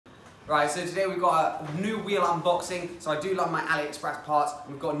Right, so today we've got a new wheel unboxing. So I do love my Aliexpress parts.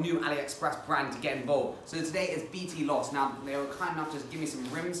 We've got a new Aliexpress brand to get involved. So today is BTLos. Now, they were kind enough to just give me some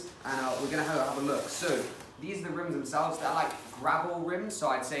rims, and we're gonna have a look. So these are the rims themselves. They're like gravel rims, so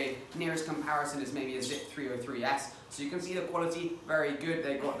I'd say nearest comparison is maybe a Zip 303S. So you can see the quality, very good.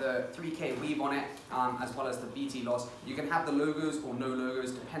 They've got the 3K weave on it, as well as the BTLos. You can have the logos or no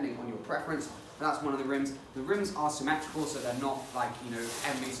logos, depending on your preference. That's one of the rims. The rims are symmetrical, so they're not like, you know,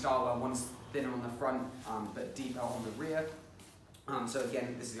 MV style where one's thinner on the front, but deeper on the rear. So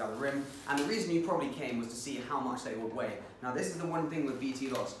again, this is the other rim. And the reason you probably came was to see how much they would weigh. Now this is the one thing with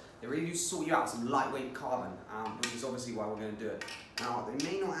BTLos. They really do sort you out some lightweight carbon, which is obviously why we're going to do it. Now they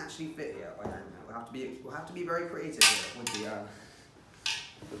may not actually fit here. I don't know. We'll have to be very creative here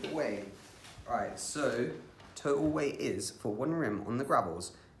with the weight. All right. So total weight is for one rim on the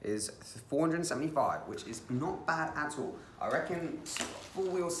gravels is 475, which is not bad at all. I reckon full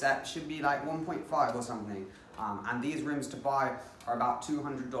wheel set should be like 1.5 or something. And these rims to buy are about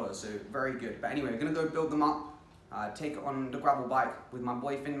 $200, so very good. But anyway, we're gonna go build them up, take it on the gravel bike with my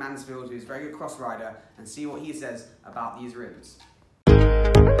boy Finn Mansfield, who's a very good cross rider, and see what he says about these rims. We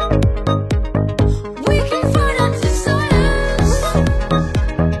can find out the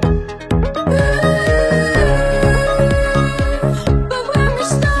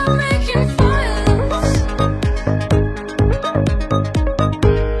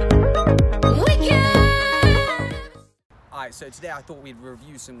So today I thought we'd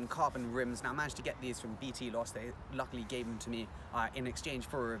review some carbon rims. Now I managed to get these from BTLos. They luckily gave them to me in exchange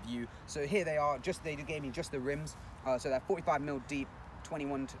for a review. So here they are, they gave me just the rims. So they're 45mm deep,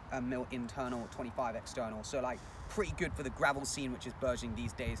 21mm internal, 25 external. So like pretty good for the gravel scene, which is burgeoning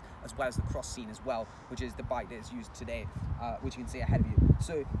these days, as well as the cross scene as well, which is the bike that is used today, which you can see ahead of you.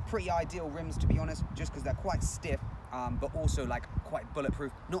 So pretty ideal rims, to be honest, just because they're quite stiff, but also like quite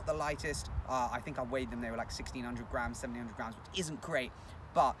bulletproof. Not the lightest. I think I weighed them, they were like 1600 grams, 1700 grams, which isn't great,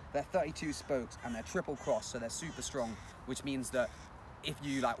 but they're 32 spokes and they're triple cross, so they're super strong, which means that if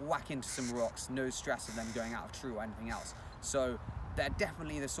you like whack into some rocks, no stress of them going out of true or anything else. So they're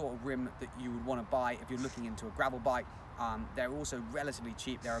definitely the sort of rim that you would want to buy if you're looking into a gravel bike. They're also relatively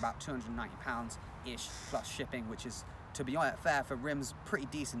cheap. They're about £290-ish plus shipping, which is, to be honest, fair for rims, pretty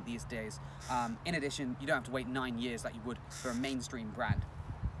decent these days. In addition, you don't have to wait 9 years like you would for a mainstream brand.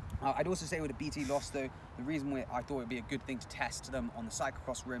 I'd also say with the BTLos though, the reason I thought it would be a good thing to test them on the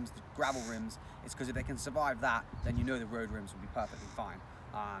cyclocross rims, the gravel rims, is because if they can survive that, then you know the road rims will be perfectly fine.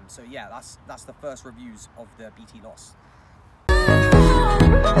 So yeah, that's the first reviews of the BTLos.